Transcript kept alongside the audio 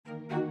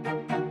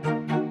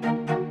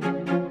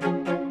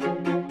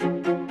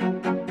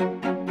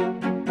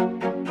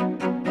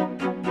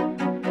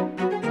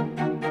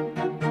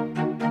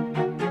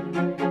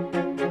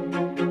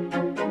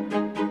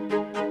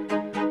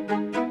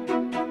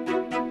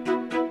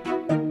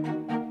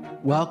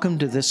Welcome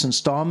to this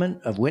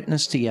installment of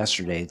Witness to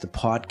Yesterday, the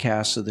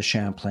podcast of the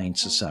Champlain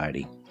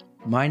Society.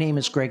 My name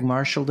is Greg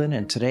Marchildon,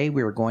 and today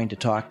we are going to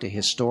talk to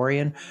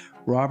historian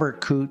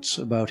Robert Coutts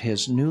about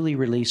his newly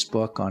released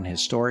book on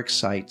historic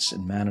sites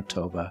in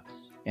Manitoba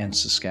and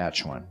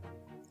Saskatchewan.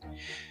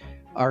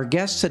 Our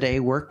guest today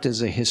worked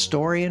as a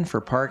historian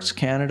for Parks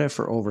Canada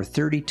for over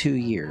 32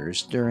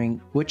 years, during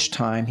which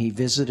time he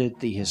visited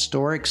the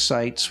historic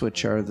sites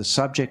which are the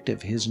subject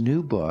of his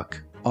new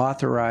book,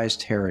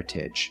 Authorized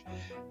Heritage: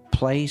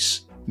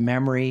 Place,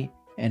 Memory,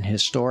 and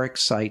Historic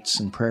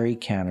Sites in Prairie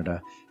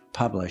Canada,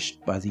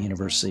 published by the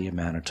University of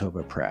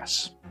Manitoba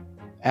Press.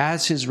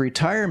 As his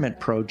retirement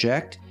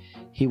project,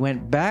 he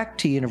went back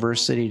to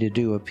university to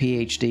do a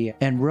PhD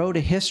and wrote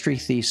a history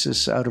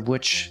thesis out of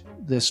which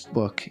this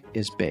book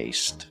is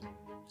based.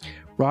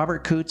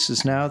 Robert Coutts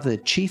is now the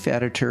chief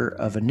editor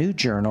of a new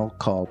journal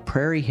called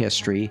Prairie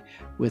History,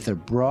 with a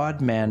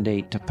broad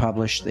mandate to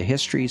publish the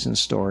histories and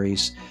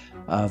stories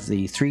of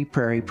the three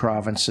prairie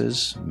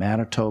provinces,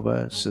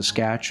 Manitoba,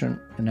 Saskatchewan,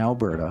 and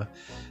Alberta,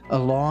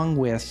 along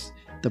with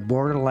the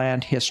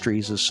borderland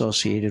histories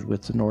associated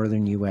with the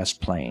northern U.S.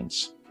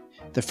 plains.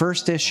 The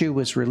first issue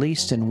was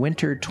released in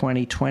winter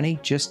 2020,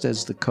 just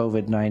as the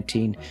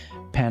COVID-19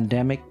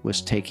 pandemic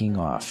was taking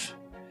off.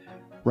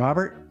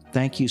 Robert,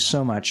 thank you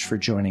so much for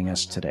joining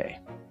us today.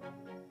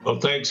 Well,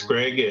 thanks,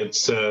 Greg.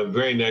 It's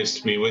very nice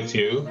to be with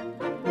you.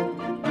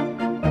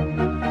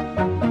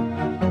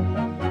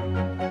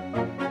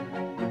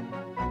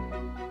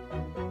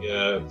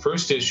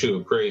 First issue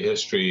of Prairie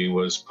History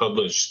was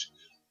published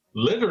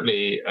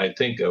literally, I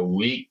think, a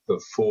week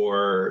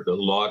before the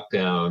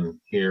lockdown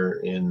here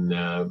in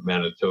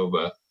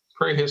Manitoba.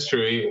 Prairie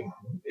History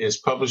is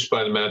published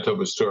by the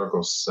Manitoba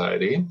Historical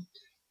Society,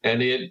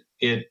 and it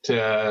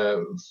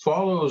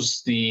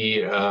follows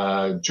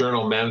the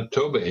journal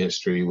Manitoba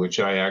History, which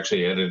I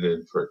actually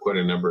edited for quite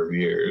a number of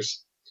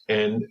years.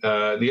 And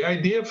the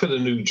idea for the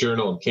new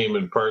journal came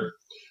in part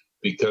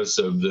because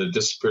of the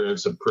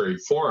disappearance of Prairie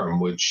Forum,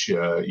 which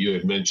you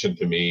had mentioned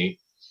to me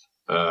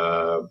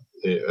in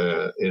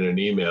an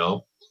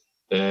email.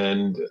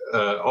 And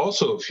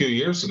also a few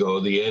years ago,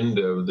 the end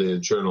of the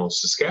journal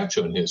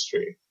Saskatchewan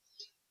History.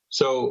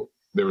 So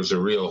there was a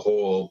real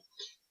hole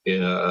in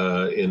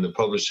the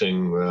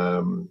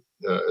publishing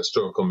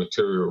historical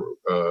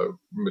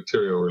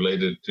material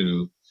related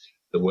to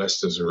the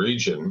West as a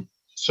region.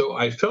 So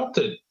I felt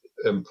it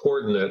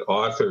important that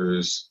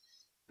authors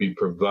be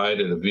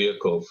provided a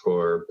vehicle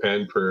for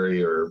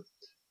pan-prairie or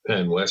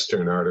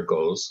pan-western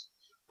articles,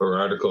 or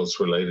articles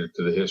related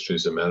to the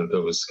histories of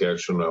Manitoba,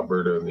 Saskatchewan,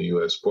 Alberta, and the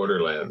U.S.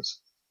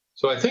 borderlands.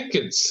 So I think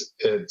it's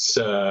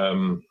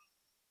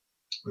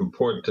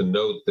important to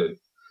note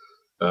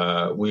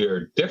that we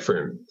are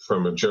different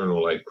from a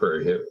journal like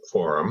Prairie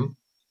Forum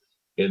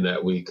in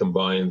that we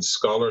combine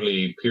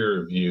scholarly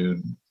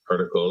peer-reviewed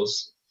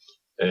articles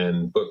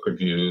and book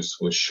reviews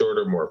with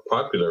shorter, more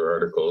popular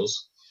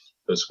articles,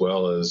 as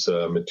well as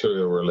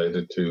material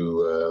related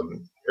to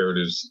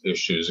heritage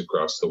issues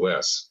across the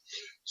West.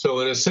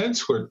 So in a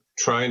sense, we're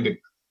trying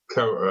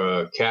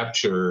to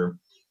capture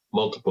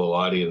multiple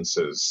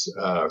audiences,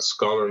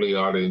 scholarly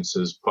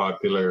audiences,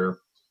 popular,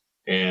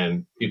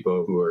 and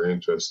people who are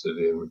interested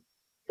in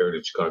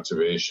heritage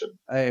conservation.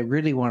 I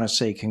really want to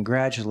say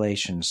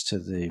congratulations to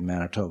the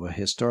Manitoba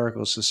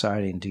Historical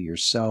Society and to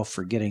yourself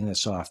for getting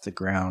this off the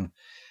ground.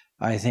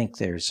 I think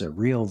there's a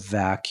real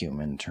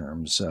vacuum in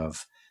terms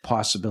of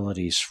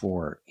possibilities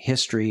for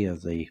history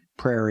of the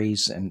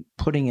prairies and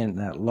putting it in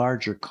that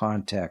larger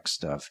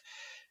context of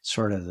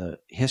sort of the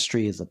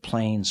history of the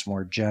plains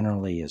more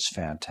generally is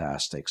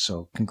fantastic.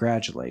 So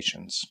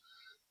congratulations.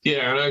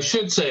 Yeah, and I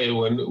should say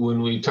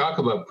when we talk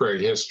about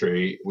prairie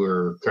history,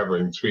 we're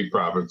covering three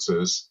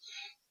provinces,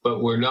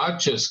 but we're not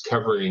just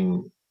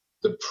covering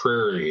the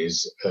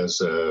prairies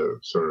as a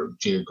sort of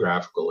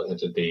geographical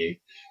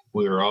entity.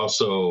 We are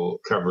also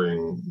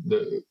covering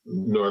the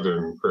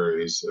northern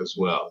prairies as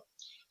well.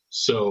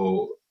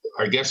 So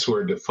I guess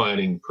we're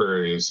defining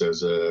prairies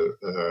as a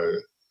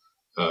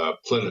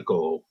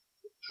political,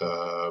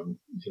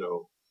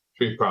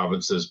 three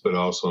provinces, but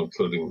also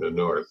including the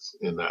north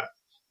in that,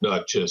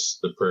 not just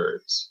the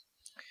prairies.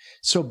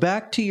 So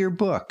back to your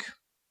book.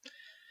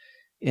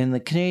 In the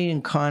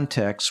Canadian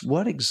context,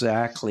 what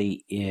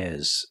exactly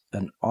is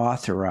an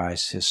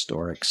authorized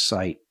historic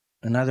site?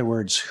 In other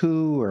words,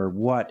 who or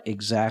what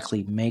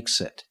exactly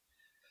makes it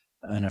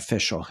an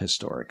official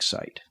historic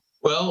site?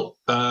 Well,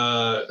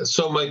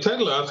 so my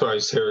title,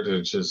 Authorized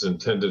Heritage, is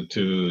intended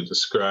to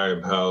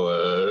describe how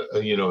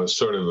a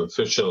sort of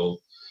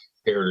official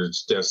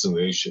heritage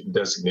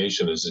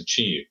designation is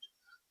achieved.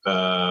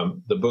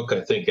 The book, I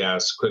think,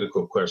 asks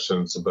critical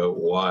questions about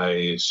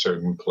why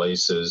certain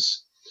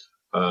places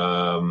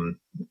are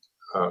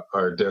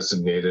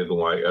designated and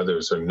why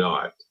others are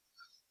not.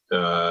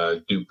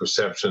 Do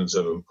perceptions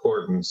of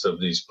importance of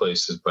these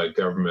places by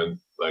government,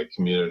 by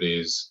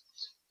communities,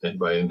 and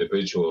by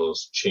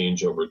individuals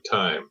change over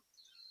time?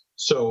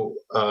 So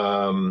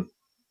I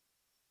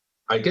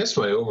guess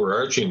my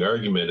overarching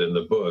argument in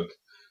the book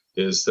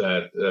is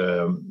that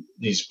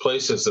these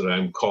places that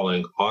I'm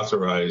calling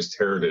authorized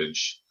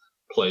heritage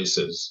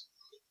places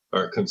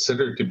are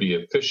considered to be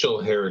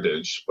official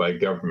heritage by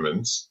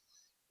governments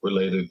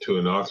related to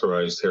an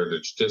authorized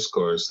heritage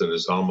discourse that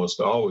is almost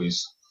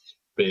always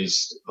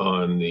based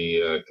on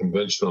the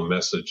conventional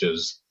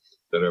messages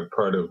that are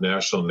part of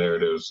national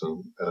narratives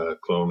and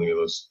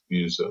colonialist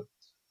views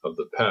of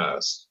the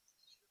past.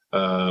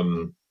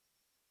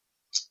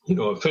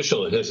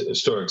 Official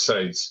historic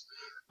sites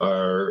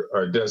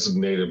are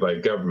designated by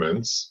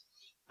governments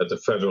at the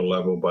federal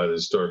level by the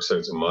Historic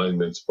Sites and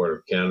Monuments Board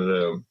of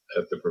Canada,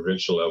 at the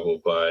provincial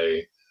level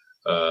by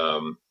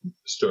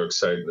historic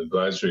site and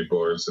advisory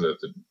boards, and at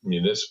the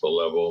municipal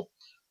level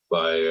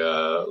by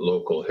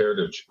local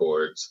heritage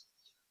boards.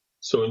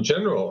 So in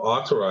general,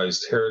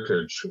 authorized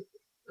heritage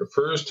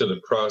refers to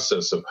the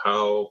process of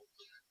how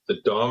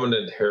the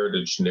dominant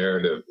heritage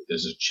narrative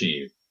is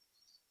achieved.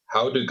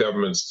 How do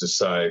governments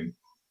decide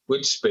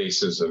which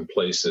spaces and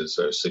places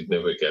are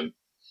significant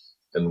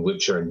and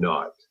which are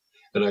not?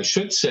 And I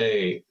should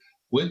say,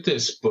 with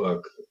this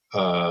book,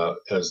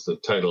 as the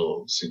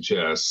title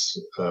suggests,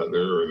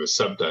 or the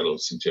subtitle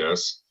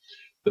suggests,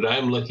 that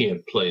I'm looking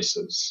at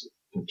places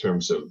in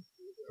terms of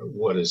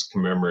what is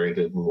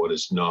commemorated and what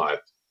is not,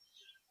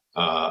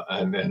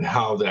 and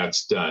how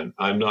that's done.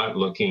 I'm not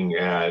looking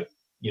at,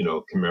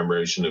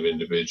 commemoration of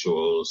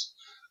individuals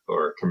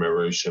or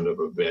commemoration of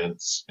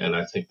events, and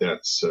I think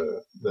that's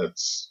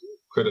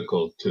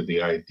critical to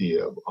the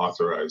idea of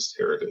authorized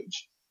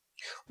heritage.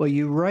 Well,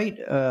 you write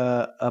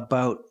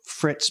about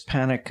Fritz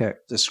Pannekut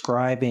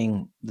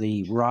describing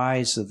the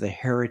rise of the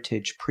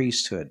heritage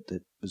priesthood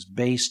that was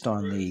based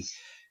on the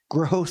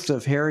growth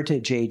of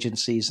heritage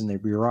agencies and their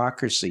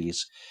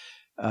bureaucracies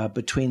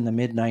between the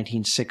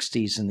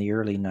mid-1960s and the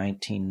early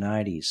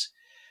 1990s.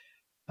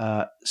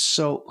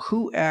 So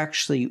who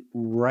actually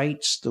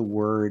writes the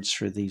words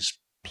for these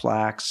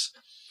plaques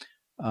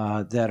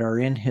that are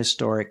in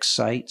historic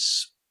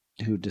sites?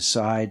 Who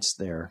decides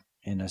there,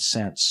 in a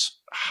sense,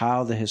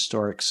 how the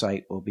historic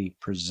site will be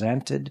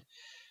presented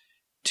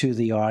to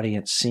the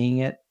audience seeing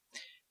it?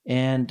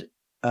 And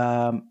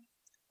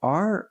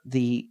are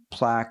the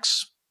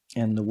plaques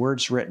and the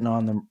words written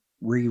on them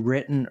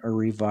rewritten or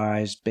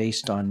revised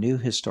based on new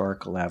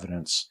historical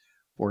evidence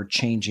or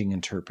changing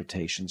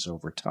interpretations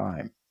over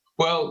time?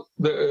 Well,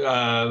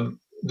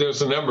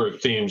 there's a number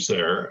of themes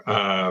there.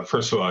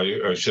 First of all,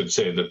 I should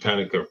say the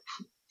Pannekut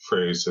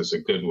phrase is a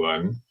good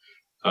one.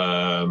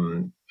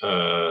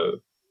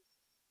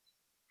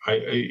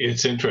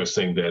 It's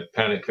interesting that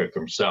Pannekut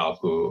himself,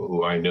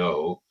 who I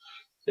know,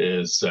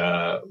 is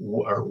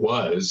or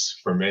was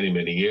for many,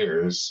 many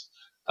years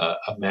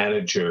a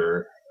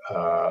manager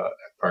at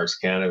Parks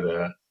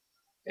Canada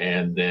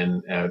and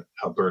then at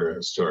Alberta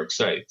Historic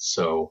Sites.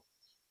 So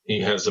he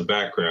has a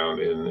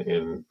background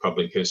in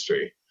public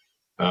history.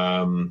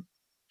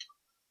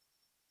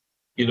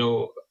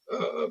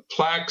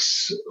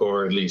 Plaques,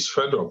 or at least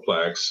federal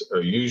plaques,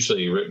 are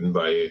usually written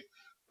by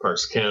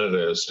Parks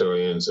Canada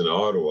historians in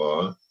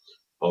Ottawa,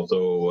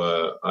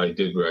 although I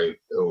did write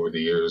over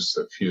the years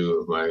a few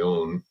of my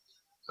own.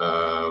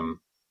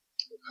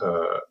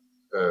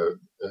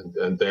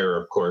 And there,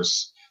 of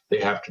course, they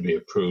have to be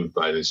approved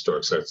by the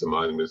Historic Sites and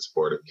Monuments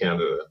Board of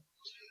Canada.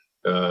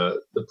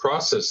 The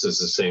process is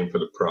the same for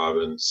the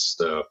province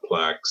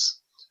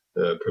plaques.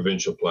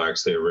 Provincial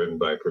plaques, they are written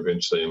by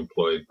provincially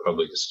employed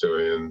public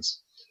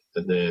historians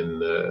and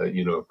then,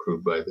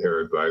 approved by their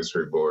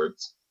advisory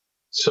boards.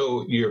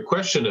 So your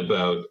question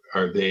about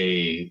are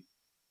they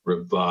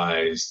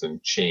revised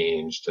and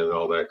changed and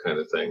all that kind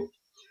of thing.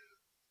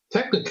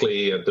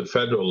 Technically, at the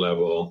federal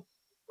level,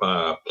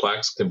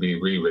 plaques can be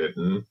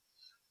rewritten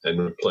and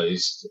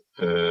replaced.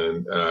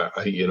 And,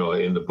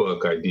 in the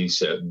book, I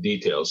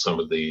detail some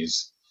of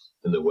these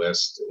in the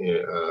West.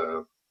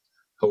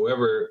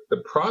 However,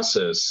 the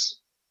process,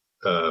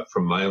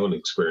 from my own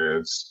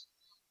experience,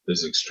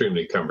 is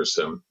extremely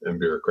cumbersome and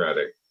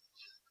bureaucratic.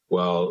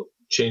 While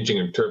changing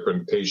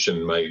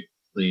interpretation might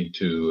lead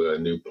to a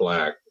new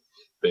plaque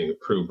being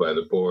approved by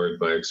the board,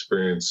 my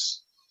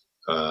experience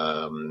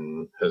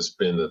has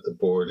been that the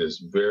board is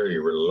very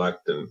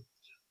reluctant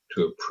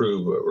to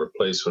approve a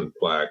replacement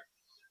plaque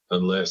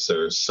unless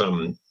there are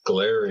some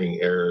glaring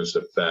errors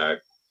of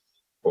fact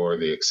or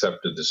the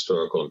accepted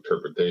historical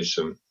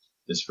interpretation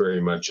is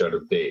very much out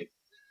of date.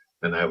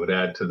 And I would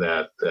add to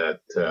that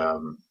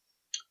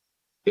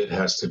it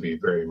has to be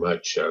very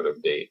much out of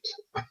date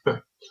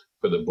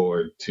for the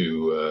board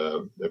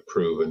to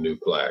approve a new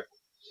plaque.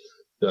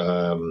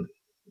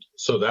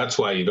 So that's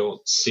why you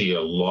don't see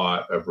a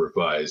lot of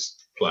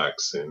revised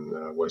plaques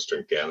in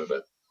Western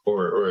Canada,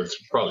 or it's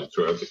probably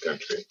throughout the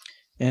country.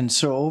 And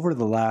so over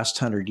the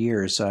last 100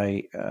 years,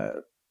 I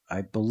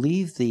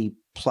believe the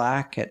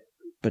plaque at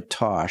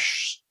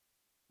Batoche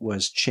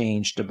was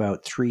changed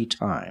about 3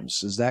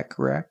 times. Is that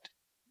correct?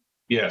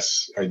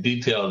 Yes, I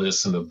detail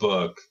this in the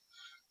book.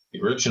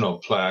 The original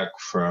plaque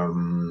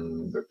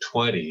from the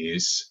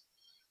 20s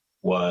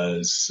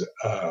was,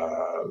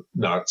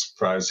 not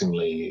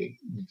surprisingly,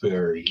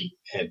 very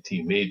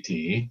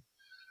anti-Métis.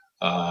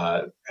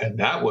 And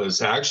that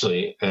was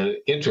actually,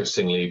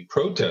 interestingly,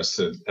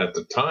 protested at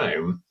the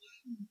time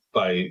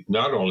by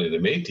not only the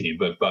Métis,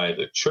 but by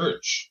the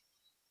church,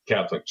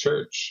 Catholic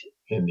Church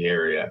in the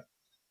area.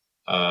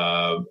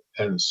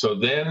 And so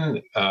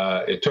then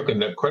it took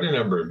quite a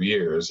number of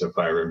years, if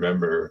I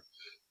remember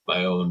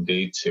my own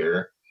dates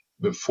here,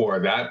 before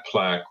that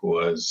plaque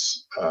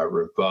was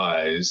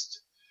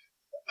revised.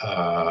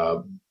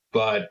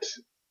 But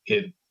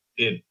it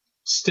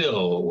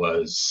still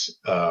was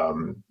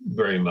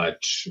very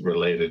much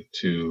related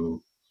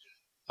to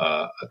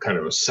a kind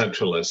of a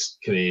centralist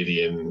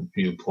Canadian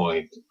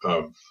viewpoint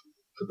of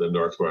the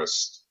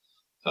Northwest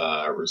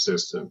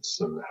resistance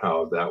and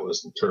how that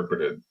was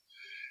interpreted.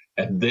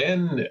 And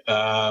then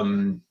I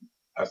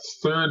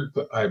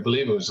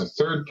believe it was a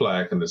third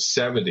plaque in the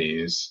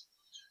 70s,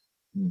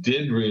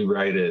 did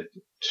rewrite it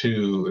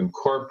to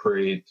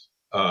incorporate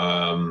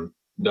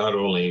not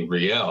only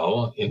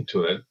Riel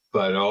into it,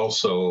 but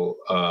also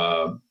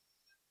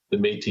the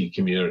Métis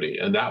community.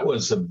 And that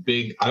was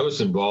I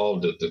was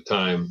involved at the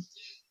time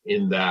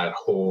in that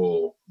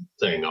whole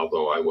thing,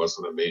 although I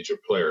wasn't a major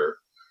player.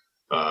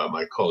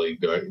 My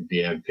colleague,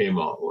 Deanne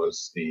Paymont,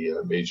 was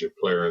the major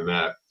player in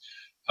that.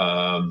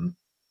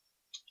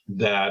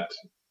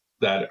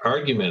 That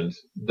argument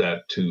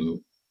that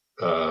to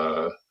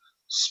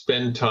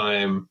spend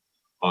time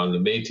on the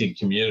Métis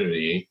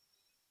community,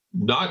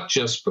 not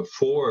just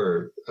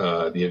before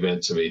the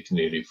events of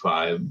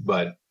 1885,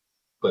 but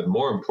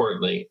more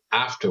importantly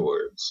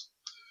afterwards,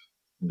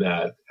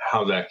 that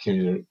how that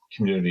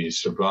community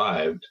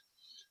survived.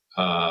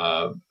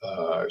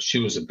 She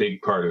was a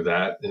big part of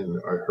that in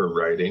her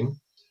writing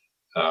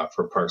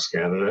for Parks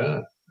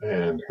Canada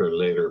and her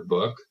later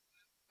book.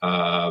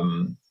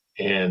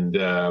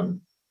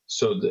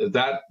 So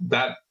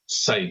that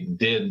site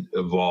did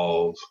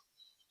evolve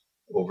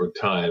over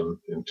time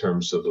in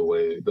terms of the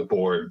way the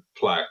board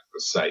plaqued the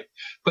site.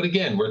 But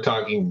again, we're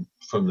talking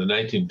from the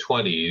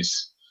 1920s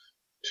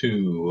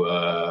to,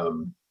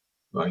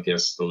 I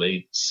guess, the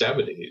late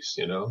 70s,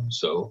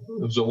 so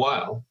it was a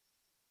while.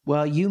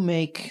 Well, you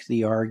make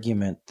the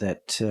argument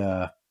that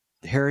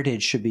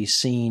heritage should be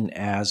seen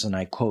as, and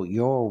I quote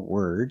your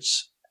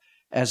words,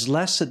 as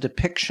less a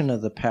depiction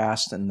of the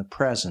past and the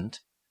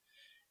present,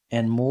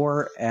 and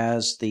more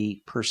as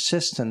the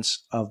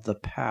persistence of the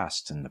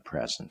past in the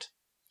present.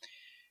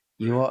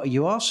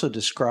 You also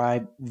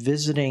describe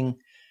visiting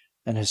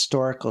an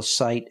historical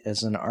site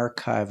as an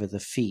archive of the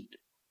feet,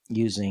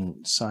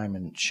 using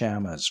Simon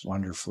Schama's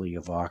wonderfully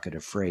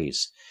evocative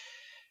phrase.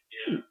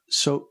 Yeah.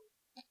 So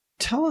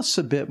tell us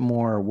a bit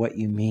more what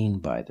you mean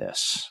by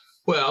this.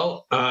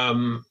 Well,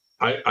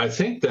 I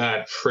think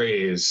that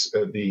phrase,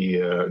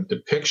 the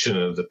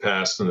depiction of the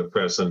past and the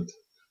present,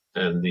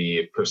 and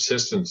the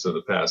persistence of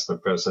the past and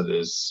the present,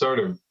 is sort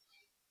of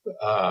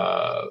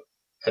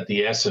at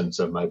the essence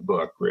of my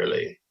book,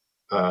 really.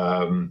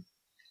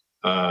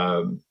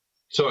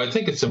 So I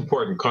think it's an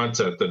important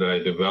concept that I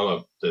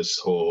developed this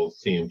whole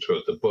theme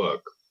throughout the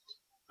book.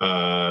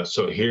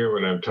 So here,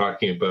 when I'm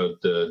talking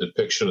about the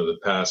depiction of the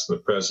past and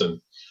the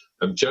present,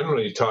 I'm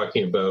generally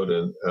talking about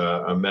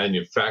a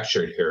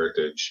manufactured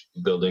heritage.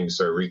 Buildings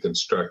are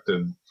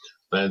reconstructed,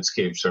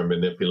 landscapes are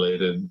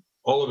manipulated,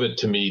 all of it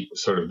to meet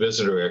sort of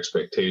visitor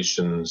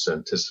expectations,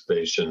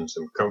 anticipations,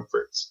 and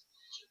comforts.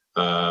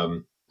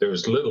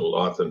 There's little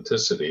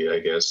authenticity, I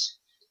guess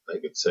I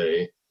could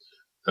say.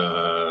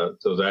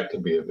 So that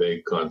can be a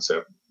vague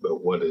concept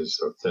about what is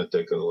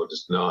authentic and what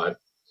is not.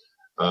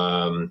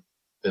 And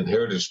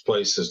Heritage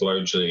Place is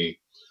largely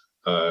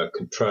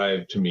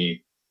contrived to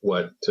meet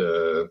what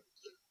the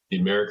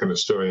American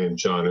historian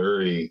John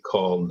Urey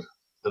called,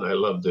 and I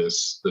love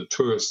this, the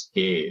tourist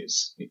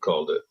gaze, he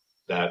called it,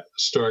 that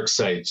historic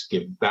sites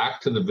give back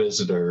to the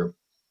visitor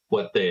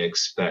what they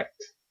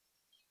expect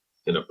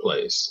in a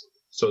place.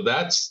 So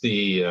that's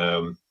the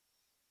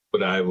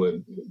what I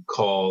would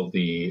call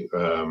the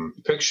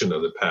depiction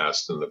of the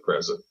past and the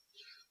present.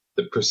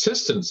 The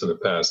persistence of the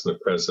past and the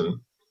present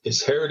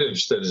is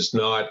heritage that is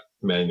not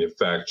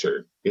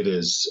manufactured. It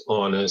is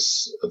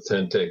honest,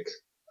 authentic.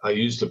 I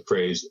use the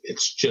phrase,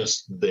 it's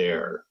just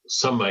there.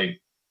 Some might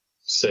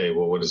say,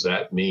 well, what does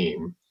that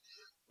mean?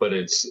 But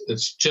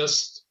it's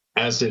just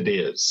as it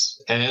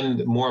is.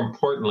 And more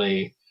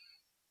importantly,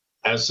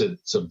 as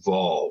it's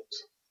evolved,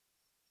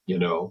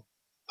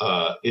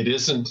 it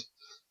isn't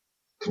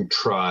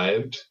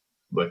contrived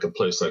like a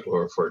place like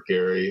Lower Fort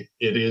Garry.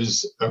 It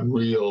is a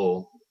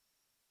real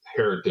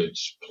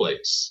heritage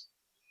place.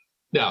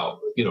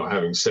 Now,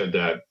 having said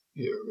that,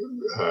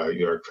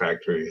 York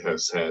Factory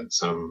has had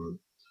some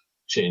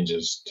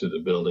changes to the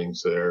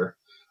buildings there,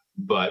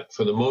 but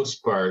for the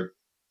most part,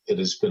 it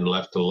has been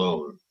left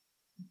alone,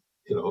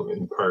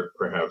 in part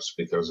perhaps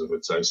because of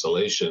its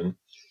isolation.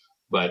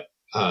 But,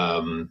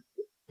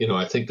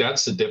 I think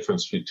that's the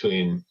difference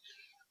between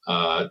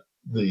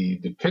the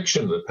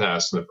depiction of the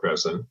past and the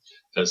present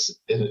as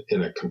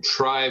in a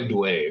contrived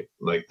way,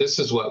 like this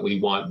is what we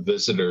want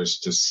visitors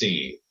to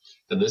see,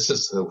 and this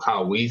is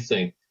how we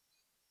think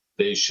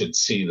they should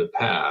see the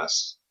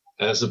past,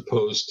 as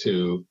opposed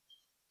to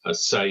a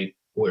site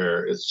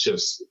where it's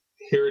just,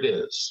 here it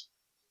is.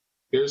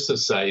 Here's the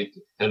site.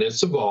 And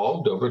it's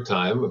evolved over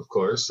time, of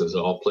course, as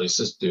all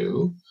places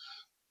do.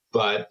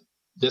 But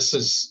this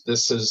is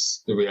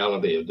the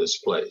reality of this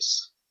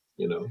place,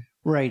 you know.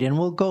 Right, and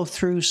we'll go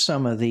through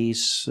some of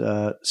these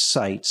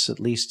sites, at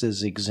least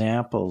as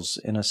examples,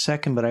 in a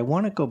second. But I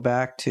want to go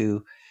back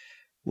to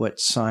what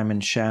Simon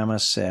Schama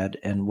said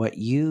and what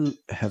you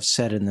have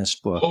said in this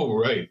book. Oh,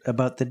 right.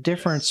 About the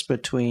difference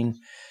between,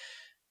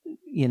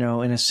 you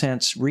know, in a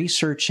sense,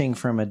 researching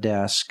from a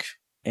desk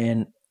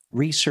and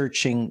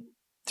researching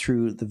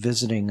through the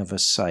visiting of a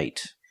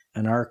site,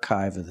 an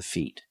archive of the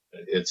feet.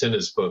 It's in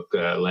his book,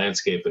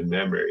 Landscape and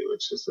Memory,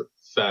 which is a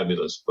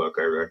fabulous book.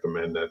 I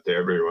recommend that to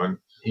everyone.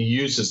 He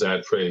uses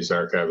that phrase,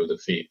 archive of the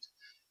feet.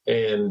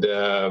 And,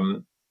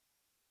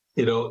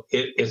 you know,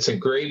 it's a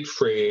great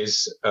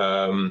phrase.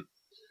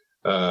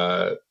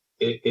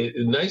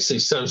 It nicely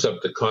sums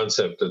up the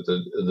concept of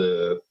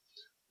the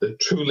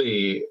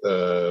truly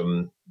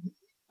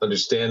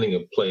understanding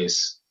of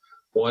place.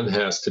 One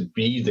has to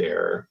be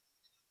there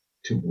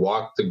to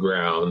walk the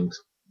ground,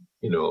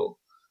 you know,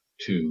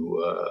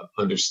 to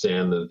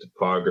understand the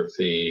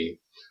topography,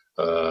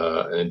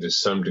 and to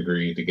some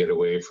degree to get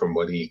away from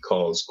what he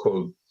calls,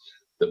 quote,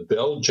 the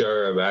bell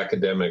jar of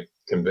academic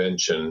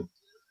convention,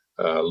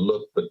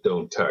 look but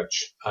don't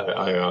touch.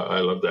 I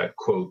love that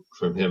quote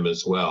from him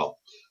as well.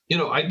 You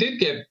know, I did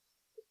get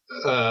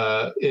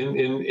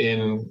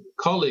in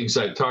colleagues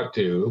I talked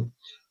to,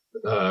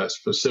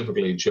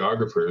 specifically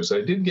geographers,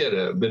 I did get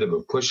a bit of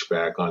a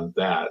pushback on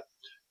that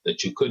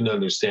you couldn't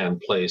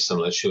understand place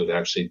unless you had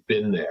actually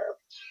been there.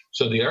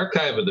 So the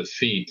archive of the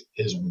feet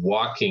is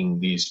walking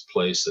these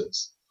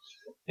places.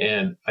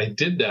 And I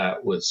did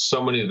that with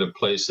so many of the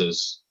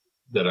places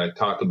that I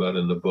talk about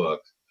in the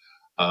book.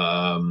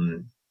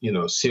 You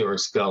know,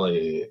 Sears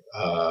Gully,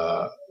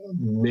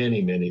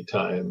 many, many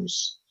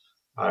times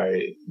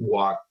I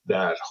walked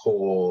that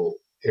whole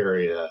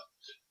area.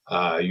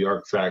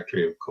 York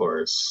Factory, of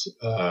course,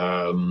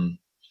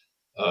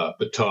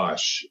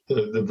 Batoche,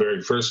 the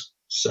very first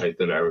site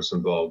that I was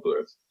involved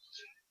with.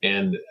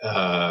 And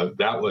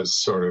that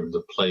was sort of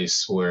the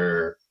place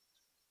where,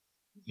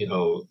 you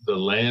know, the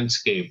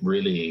landscape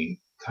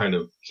really kind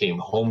of came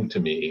home to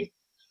me,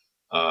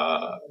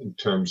 in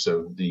terms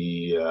of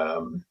the,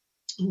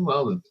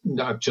 well,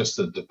 not just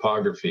the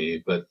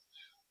topography, but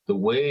the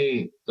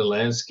way the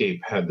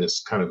landscape had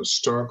this kind of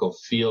historical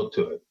feel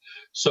to it.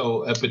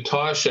 So at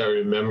Batoche, I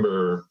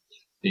remember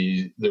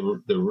the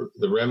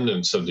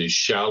remnants of these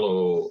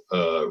shallow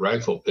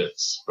rifle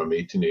pits from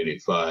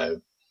 1885.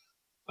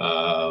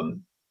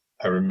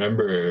 I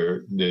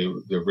remember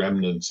the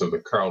remnants of the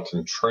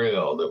Carlton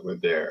Trail that were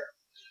there.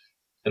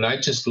 And I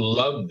just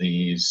love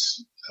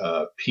these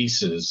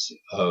pieces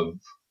of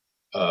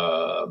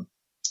the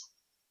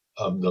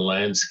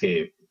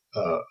landscape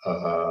of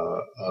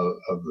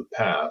the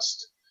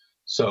past.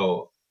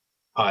 So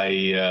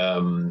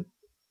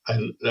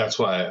that's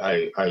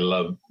why I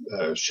love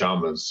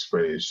Schama's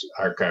phrase,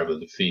 archive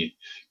of the feet,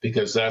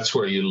 because that's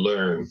where you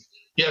learn.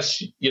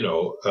 Yes, you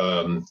know,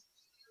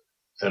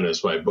 and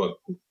as my book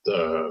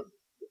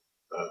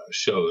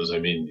shows, I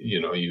mean,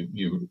 you know,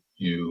 you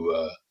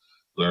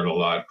learn a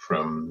lot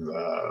from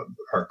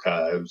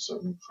archives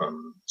and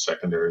from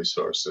secondary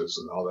sources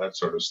and all that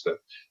sort of stuff,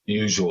 the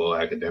usual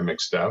academic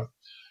stuff.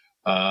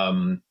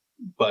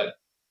 But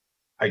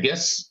I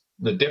guess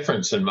the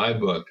difference in my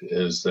book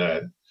is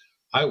that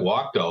I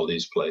walked all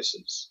these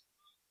places.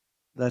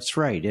 That's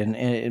right, and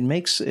it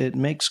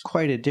makes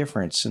quite a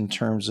difference in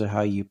terms of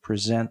how you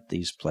present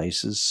these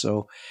places.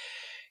 So,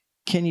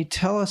 can you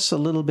tell us a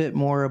little bit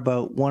more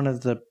about one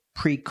of the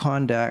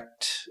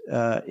pre-contact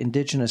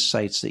Indigenous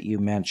sites that you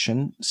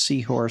mentioned,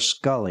 Seahorse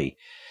Gully?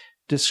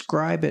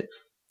 Describe it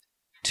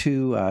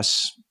to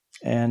us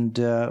and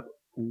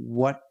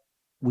what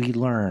we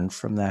learned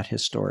from that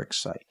historic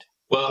site.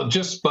 Well,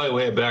 just by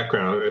way of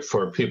background,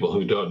 for people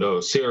who don't know,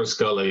 Seahorse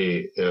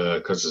Gully,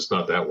 because it's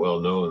not that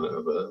well known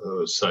of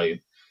a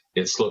site,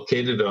 it's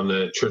located on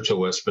the Churchill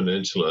West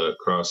Peninsula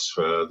across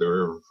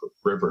the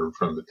river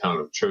from the town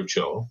of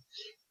Churchill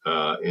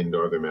in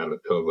northern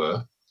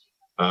Manitoba.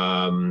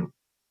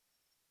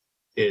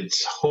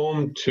 It's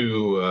home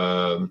to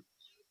an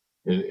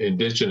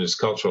Indigenous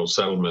cultural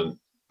settlement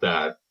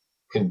that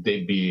can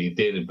be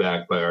dated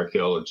back by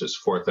archaeologists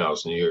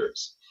 4,000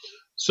 years.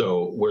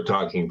 So we're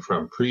talking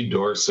from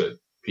pre-Dorset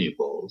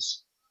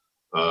peoples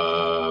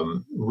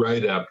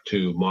right up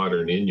to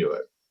modern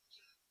Inuit.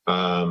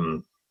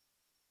 The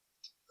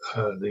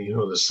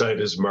site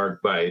is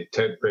marked by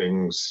tent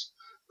rings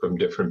from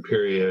different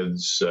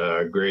periods,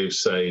 grave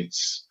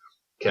sites,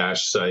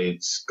 cache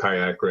sites,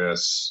 kayak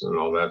rests, and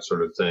all that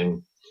sort of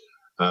thing.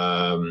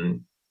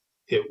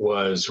 It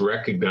was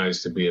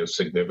recognized to be of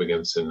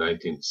significance in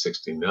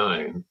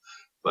 1969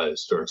 by the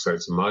Historic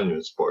Sites and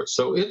Monuments Board.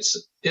 So it's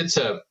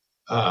a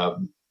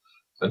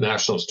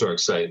National Historic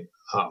Site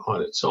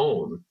on its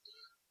own.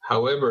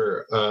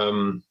 However,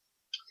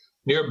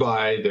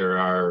 nearby there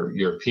are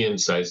European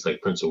sites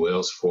like Prince of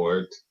Wales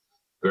Fort,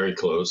 very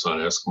close on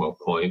Eskimo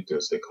Point,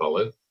 as they call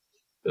it.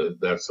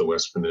 That's the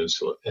West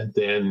Peninsula. And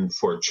then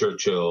Fort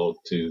Churchill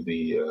to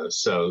the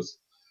south,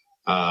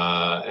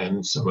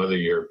 and some other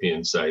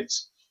European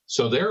sites.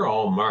 So they're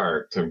all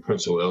marked, and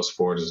Prince of Wales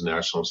Fort is a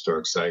National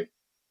Historic Site.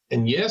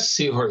 And yes,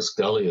 Seahorse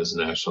Gully is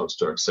a National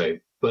Historic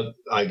Site. But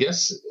I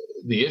guess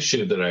the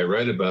issue that I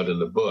write about in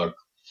the book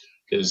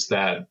is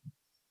that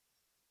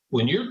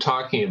when you're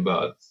talking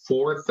about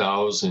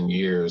 4,000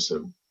 years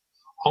of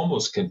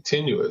almost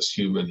continuous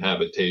human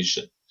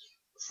habitation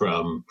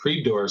from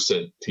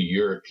pre-Dorset to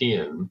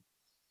European,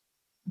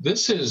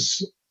 this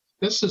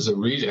is a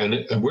region,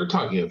 and we're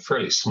talking a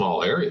fairly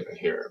small area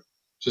here,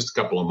 just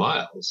a couple of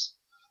miles.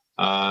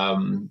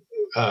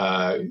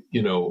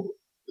 You know,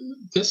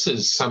 this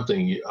is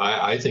something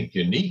I think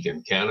unique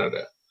in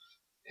Canada,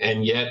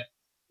 and yet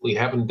we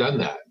haven't done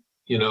that.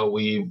 You know,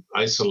 we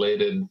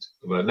isolated.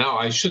 But now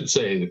I should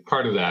say that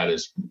part of that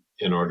is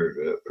in order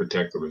to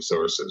protect the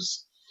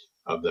resources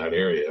of that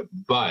area,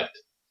 but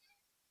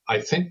I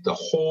think the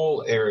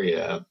whole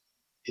area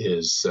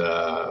is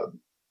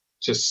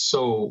just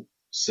so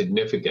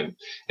significant.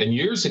 And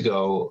years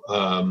ago,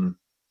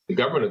 the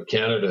government of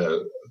Canada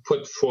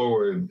put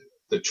forward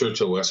the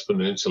Churchill West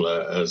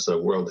Peninsula as a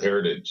World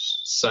Heritage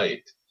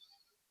Site,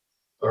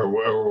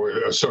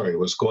 or sorry,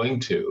 was going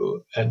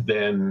to, and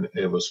then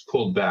it was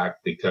pulled back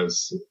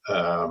because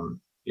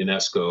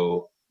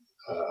UNESCO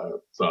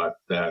thought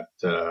that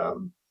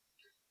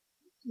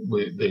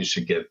they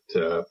should get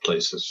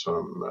places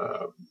from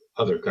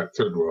other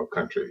third world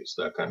countries,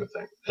 that kind of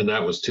thing, and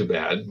that was too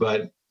bad.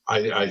 But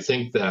I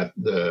think that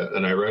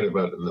and I write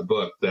about it in the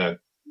book, that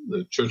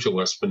the Churchill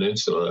West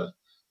Peninsula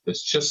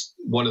is just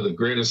one of the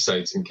greatest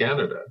sites in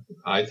Canada,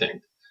 I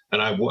think.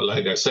 And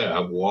like I said,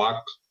 I've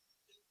walked.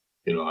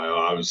 You know, I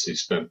obviously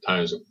spent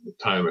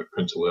time at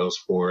Prince of Wales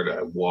Fort.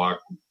 I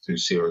walked through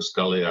Seahorse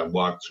Gully. I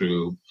walked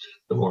through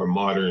the more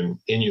modern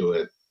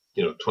Inuit,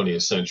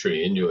 20th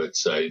century Inuit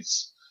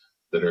sites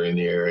that are in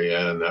the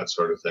area and that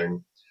sort of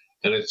thing.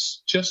 And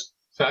it's just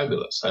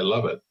fabulous. I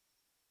love it.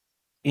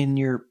 In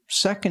your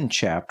second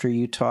chapter,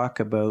 you talk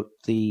about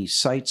the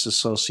sites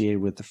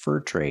associated with the fur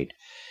trade.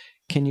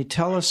 Can you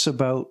tell us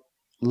about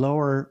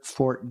Lower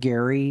Fort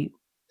Garry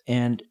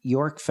and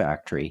York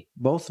Factory,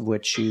 both of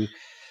which you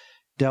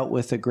dealt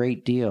with a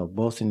great deal,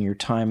 both in your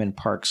time in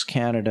Parks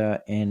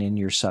Canada and in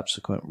your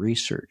subsequent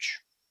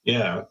research?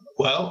 Yeah,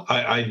 well,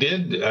 I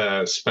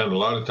did spend a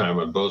lot of time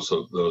on both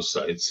of those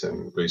sites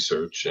and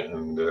research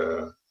and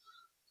of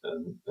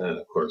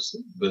course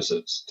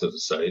visits to the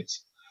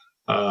sites.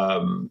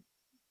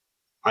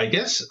 I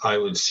guess I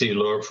would see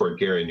Lower Fort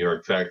Garry and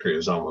York Factory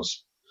as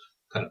almost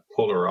kind of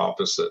polar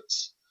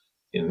opposites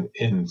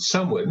in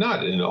some way,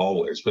 not in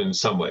all ways, but in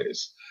some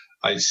ways.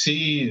 I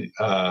see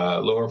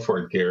Lower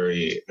Fort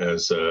Garry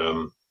as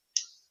a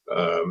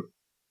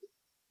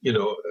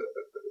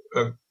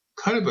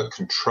kind of a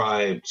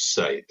contrived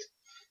site.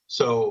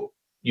 So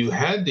you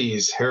had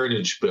these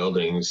heritage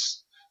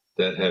buildings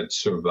that had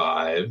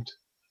survived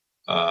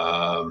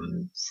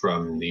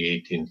from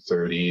the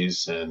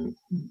 1830s and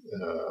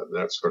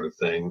that sort of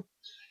thing.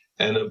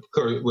 And of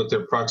course, with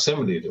their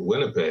proximity to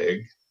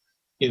Winnipeg,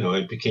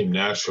 it became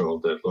natural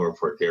that Lower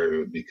Fort Garry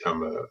would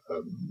become a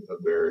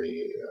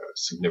very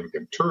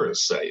significant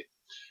tourist site.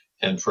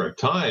 And for a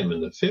time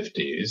in the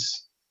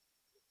 50s,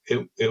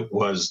 it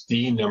was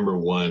the number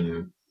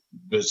one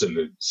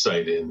visited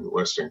site in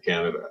Western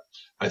Canada.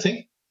 I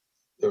think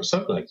there was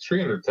something like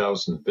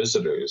 300,000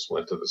 visitors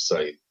went to the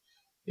site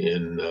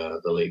in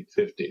the late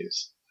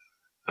 50s.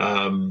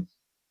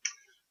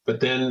 But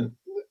then,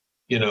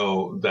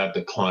 that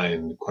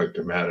declined quite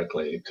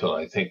dramatically until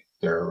I think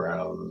they're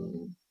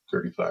around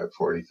 35,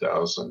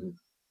 40,000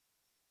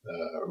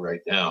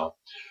 right now.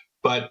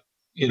 But,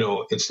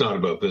 it's not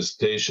about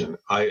visitation.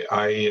 I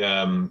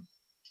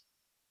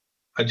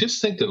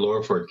just think that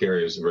Lower Fort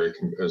Garry is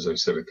as I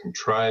said, a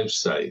contrived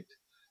site.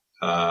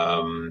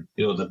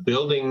 The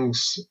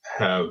buildings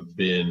have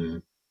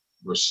been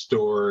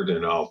restored,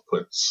 and I'll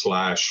put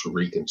 /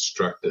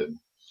 reconstructed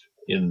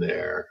in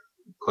there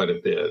quite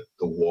a bit.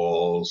 The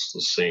walls,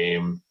 the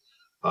same.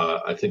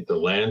 I think the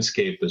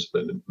landscape has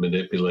been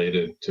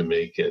manipulated to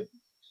make it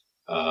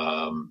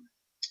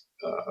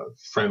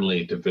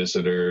friendly to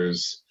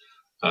visitors,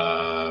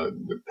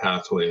 the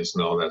pathways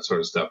and all that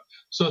sort of stuff.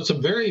 So it's a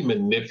very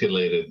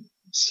manipulated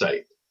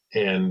site,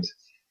 and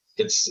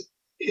it's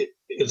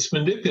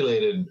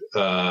manipulated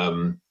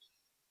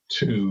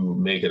to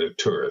make it a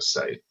tourist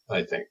site,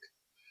 I think.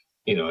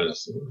 It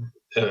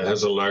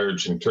has a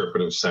large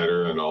interpretive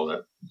center and all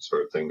that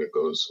sort of thing that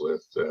goes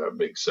with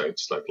big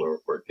sites like Lower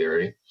Fort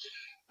Garry.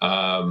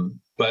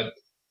 But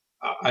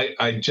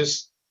I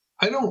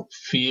don't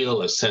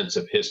feel a sense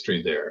of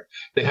history there.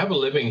 They have a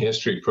living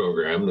history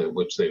program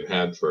which they've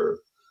had for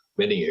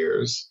many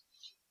years.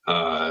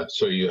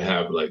 So you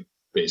have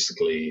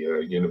basically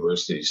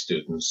university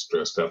students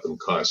dressed up in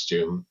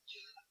costume,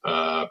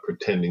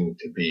 pretending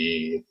to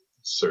be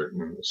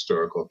certain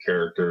historical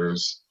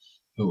characters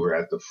who were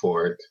at the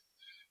fort.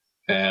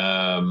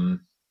 And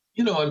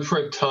for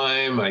a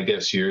time, I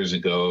guess years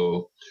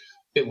ago,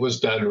 it was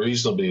done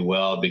reasonably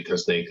well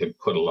because they could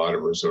put a lot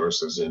of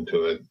resources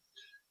into it.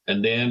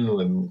 And then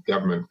when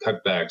government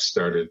cutbacks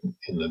started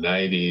in the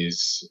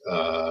 90s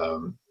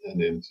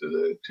and into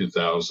the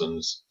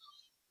 2000s,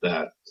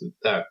 that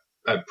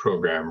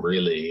program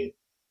really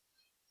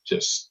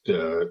just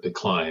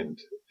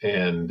declined.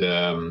 And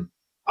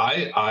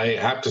I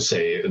have to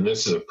say, and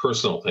this is a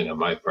personal thing on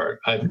my part,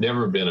 I've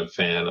never been a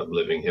fan of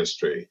living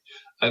history.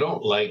 I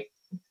don't like,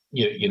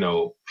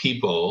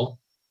 people,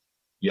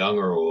 young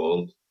or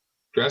old,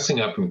 dressing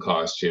up in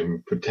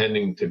costume,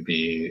 pretending to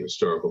be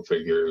historical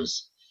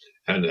figures.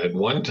 And at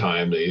one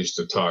time, they used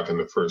to talk in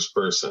the first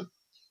person,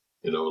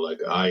 like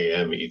I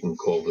am Eden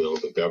Colville,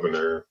 the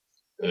governor,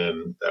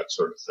 and that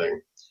sort of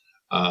thing.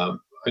 I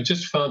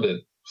just found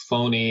it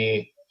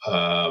phony,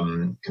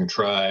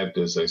 contrived,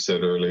 as I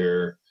said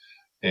earlier.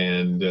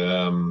 And,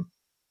 I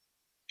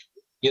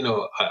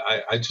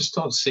just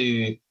don't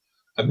see,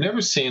 I've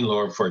never seen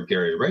Lower Fort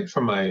Garry right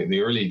from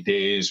the early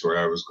days where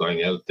I was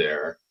going out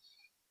there.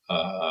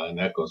 And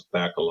that goes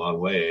back a long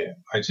way.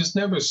 I just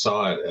never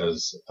saw it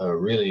as a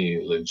really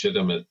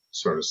legitimate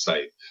sort of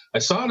site. I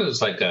saw it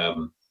as like I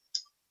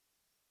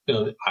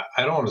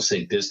don't want to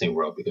say Disney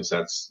World because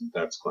that's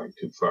going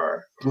too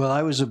far. Well,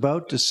 I was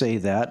about to say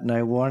that, and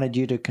I wanted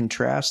you to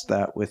contrast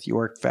that with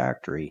York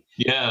Factory.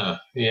 Yeah.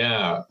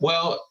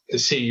 Well,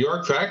 see,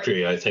 York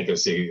Factory, I think,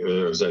 as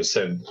I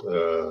said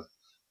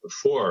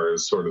before,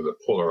 is sort of the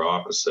polar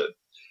opposite.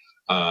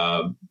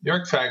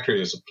 York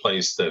Factory is a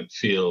place that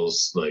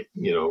feels like,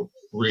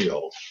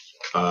 real.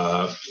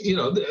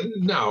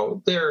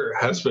 Now there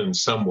has been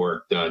some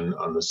work done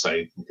on the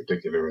site, in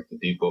particular at the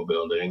Depot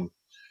building,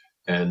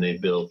 and they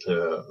built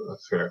a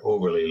fair,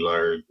 overly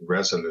large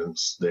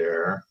residence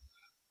there,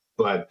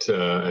 but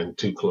and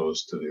too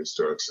close to the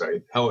historic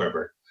site.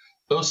 However,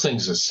 those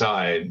things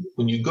aside,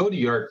 when you go to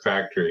York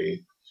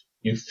Factory,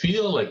 you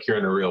feel like you're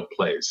in a real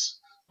place.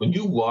 When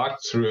you walk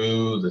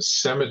through the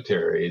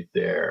cemetery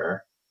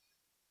there,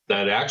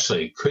 that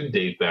actually could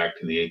date back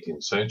to the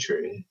 18th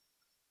century,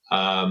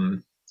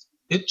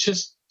 it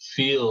just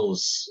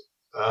feels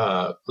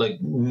like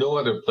no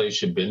other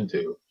place you've been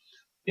to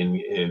in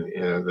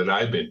that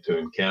I've been to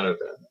in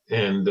Canada.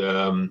 And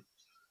I'm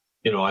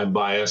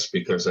biased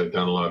because I've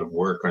done a lot of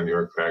work on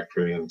York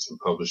Factory and some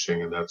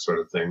publishing and that sort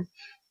of thing.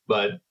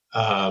 But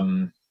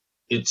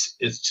it's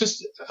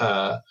just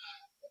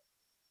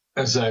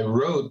as I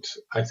wrote,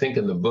 I think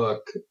in the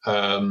book,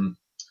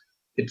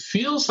 it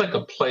feels like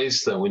a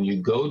place that when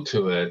you go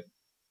to it,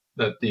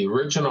 that the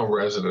original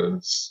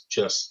residents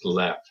just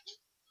left.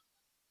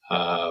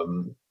 That's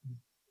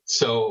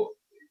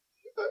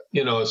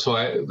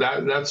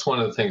one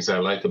of the things I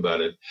like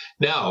about it.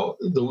 Now,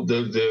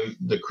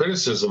 the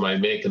criticism I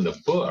make in the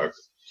book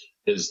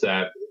is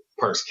that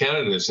Parks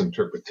Canada's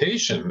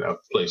interpretation of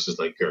places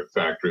like York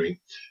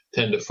Factory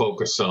tend to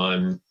focus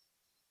on,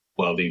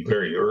 the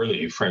very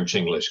early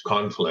French-English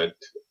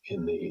conflict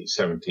in the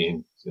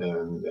 17th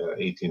and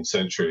 18th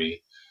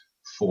century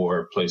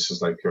for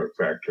places like York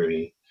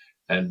Factory.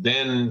 And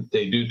then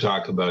they do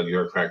talk about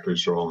York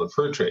Factory's role in the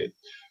fur trade.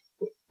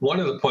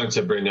 One of the points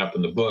I bring up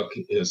in the book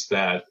is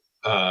that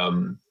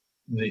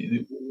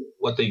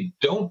what they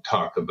don't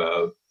talk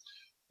about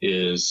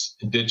is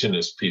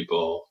Indigenous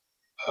people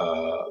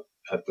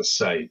at the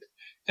site.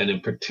 And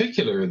in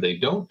particular, they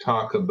don't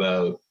talk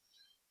about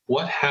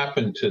what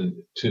happened to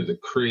the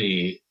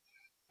Cree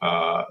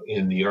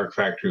in the York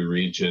Factory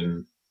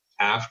region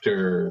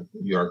after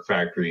York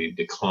Factory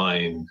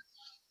declined,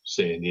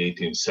 say in the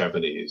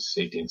 1870s,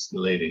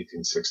 late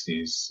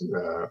 1860s,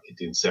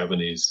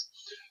 1870s.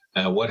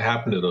 What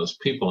happened to those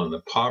people and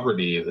the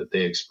poverty that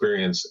they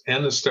experienced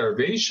and the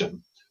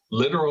starvation,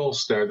 literal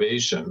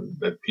starvation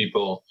that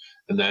people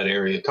in that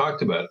area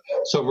talked about.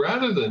 So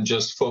rather than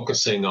just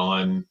focusing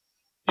on,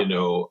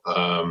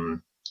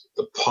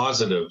 the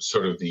positive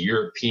sort of the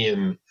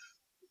European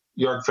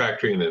York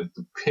Factory and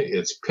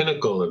its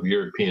pinnacle of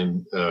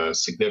European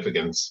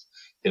significance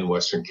in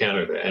Western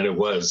Canada, and it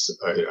was,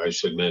 I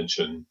should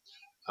mention,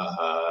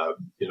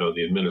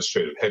 the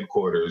administrative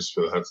headquarters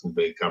for the Hudson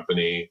Bay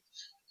Company,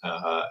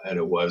 and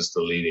it was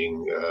the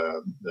leading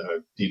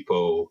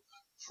depot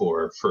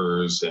for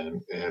furs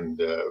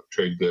and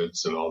trade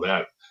goods and all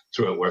that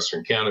throughout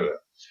Western Canada.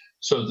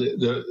 So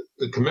the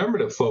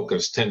commemorative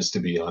focus tends to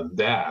be on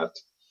that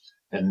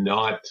and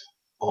not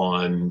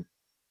on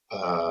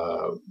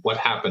what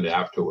happened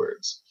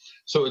afterwards.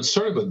 So it's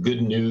sort of a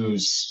good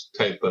news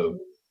type of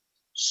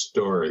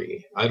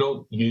story. I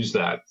don't use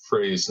that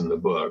phrase in the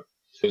book.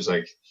 It's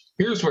like,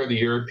 here's where the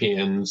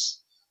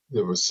Europeans,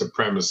 there was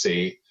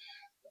supremacy,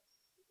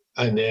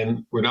 and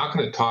then we're not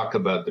going to talk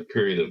about the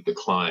period of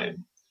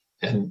decline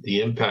and the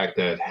impact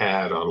that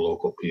had on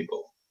local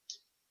people.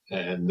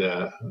 And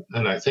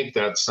I think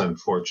that's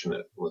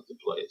unfortunate with the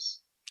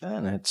place.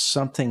 And it's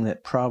something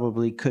that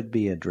probably could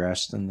be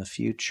addressed in the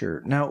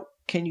future. Now,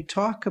 can you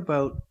talk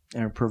about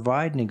or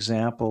provide an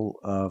example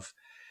of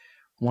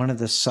one of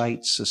the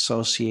sites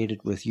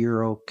associated with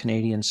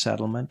Euro-Canadian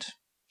settlement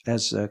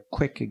as a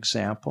quick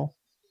example?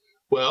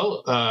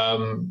 Well,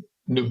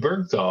 New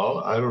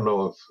Bergthal, I don't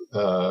know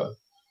if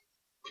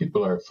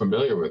people are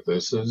familiar with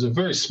this. It's a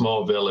very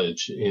small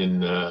village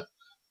in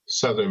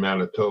southern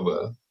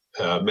Manitoba,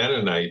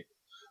 Mennonite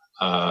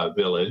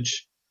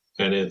village,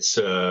 and it's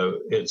a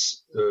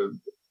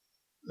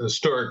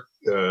historic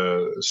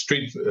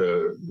street.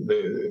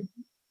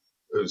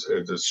 It's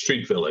a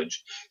street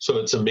village, so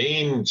it's a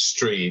main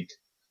street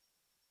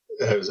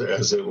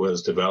as it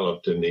was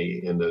developed in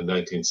the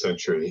 19th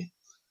century,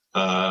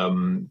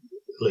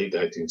 late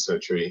 19th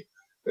century.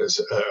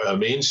 It's a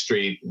main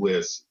street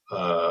with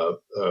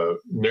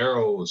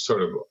narrow,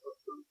 sort of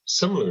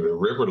similar to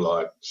river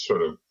lot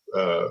sort of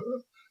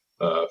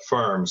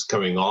farms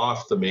coming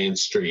off the main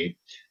street,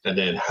 and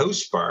then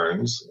house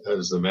barns,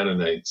 as the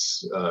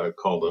Mennonites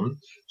call them.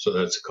 So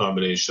that's a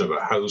combination of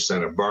a house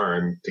and a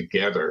barn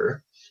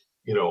together,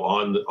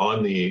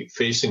 on the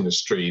facing the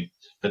street,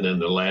 and then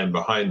the land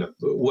behind them.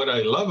 What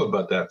I love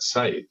about that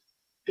site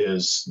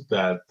is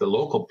that the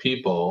local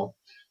people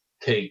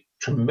take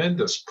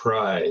tremendous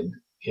pride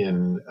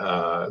in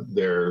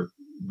their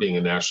being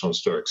a National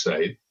Historic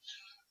Site.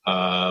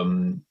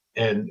 And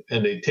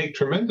they take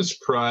tremendous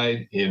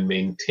pride in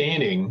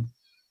maintaining,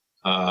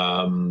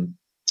 the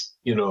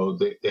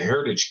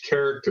heritage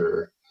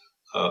character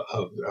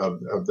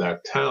of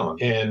that town.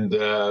 And,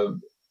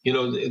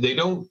 they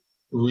don't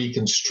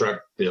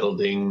reconstruct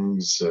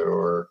buildings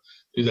or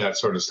do that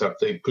sort of stuff.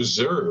 They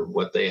preserve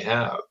what they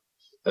have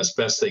as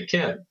best they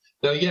can.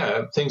 Now,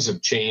 yeah, things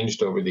have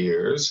changed over the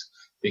years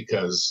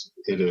because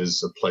it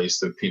is a place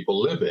that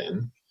people live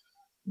in,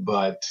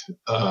 but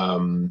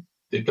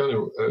they've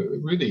done a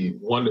really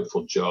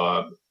wonderful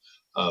job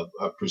of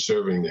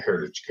preserving the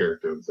heritage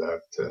character of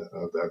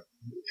that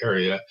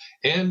area,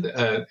 and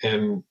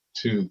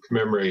to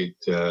commemorate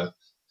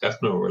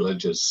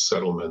ethno-religious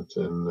settlement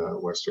in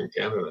Western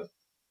Canada.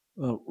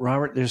 Well,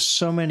 Robert, there's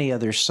so many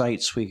other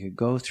sites we could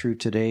go through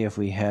today if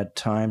we had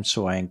time,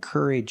 so I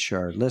encourage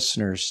our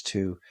listeners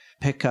to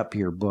pick up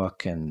your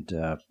book and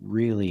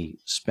really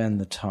spend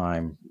the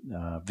time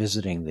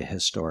visiting the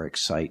historic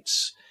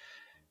sites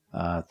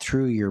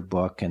through your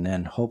book, and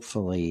then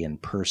hopefully in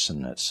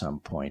person at some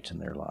point in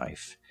their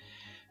life.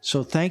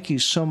 So thank you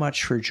so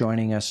much for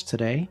joining us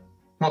today.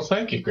 Well,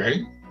 thank you,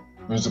 Greg.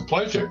 It was a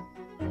pleasure.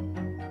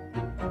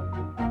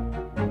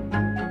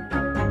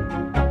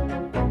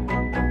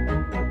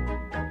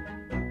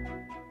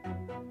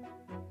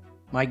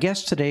 My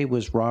guest today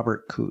was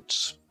Robert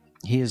Coutts.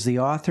 He is the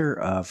author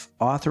of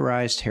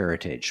Authorized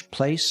Heritage,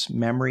 Place,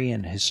 Memory,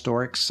 and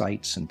Historic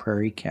Sites in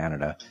Prairie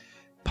Canada,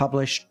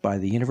 published by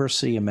the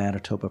University of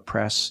Manitoba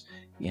Press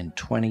in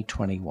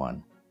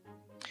 2021.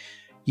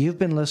 You've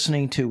been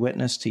listening to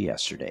Witness to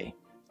Yesterday.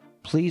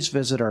 Please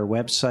visit our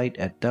website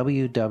at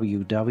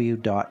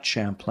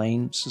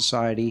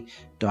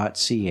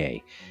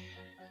www.champlainsociety.ca.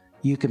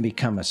 You can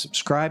become a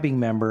subscribing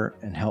member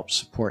and help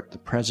support the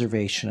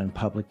preservation and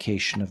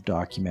publication of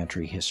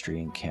documentary history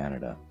in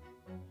Canada.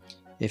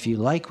 If you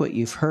like what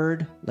you've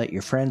heard, let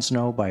your friends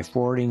know by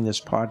forwarding this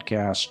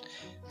podcast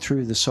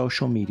through the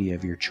social media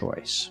of your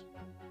choice.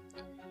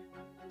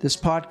 This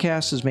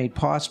podcast is made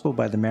possible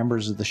by the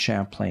members of the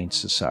Champlain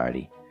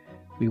Society.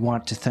 We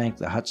want to thank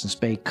the Hudson's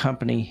Bay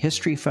Company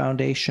History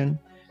Foundation,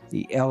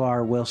 the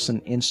L.R. Wilson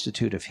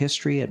Institute of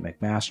History at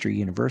McMaster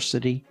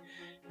University,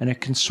 and a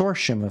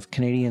consortium of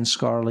Canadian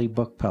scholarly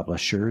book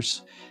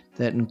publishers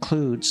that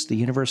includes the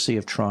University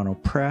of Toronto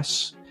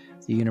Press,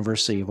 the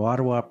University of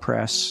Ottawa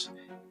Press,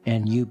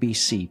 and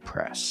UBC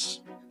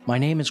Press. My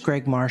name is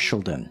Greg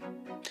Marchildon.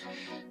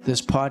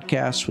 This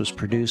podcast was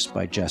produced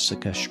by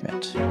Jessica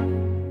Schmidt.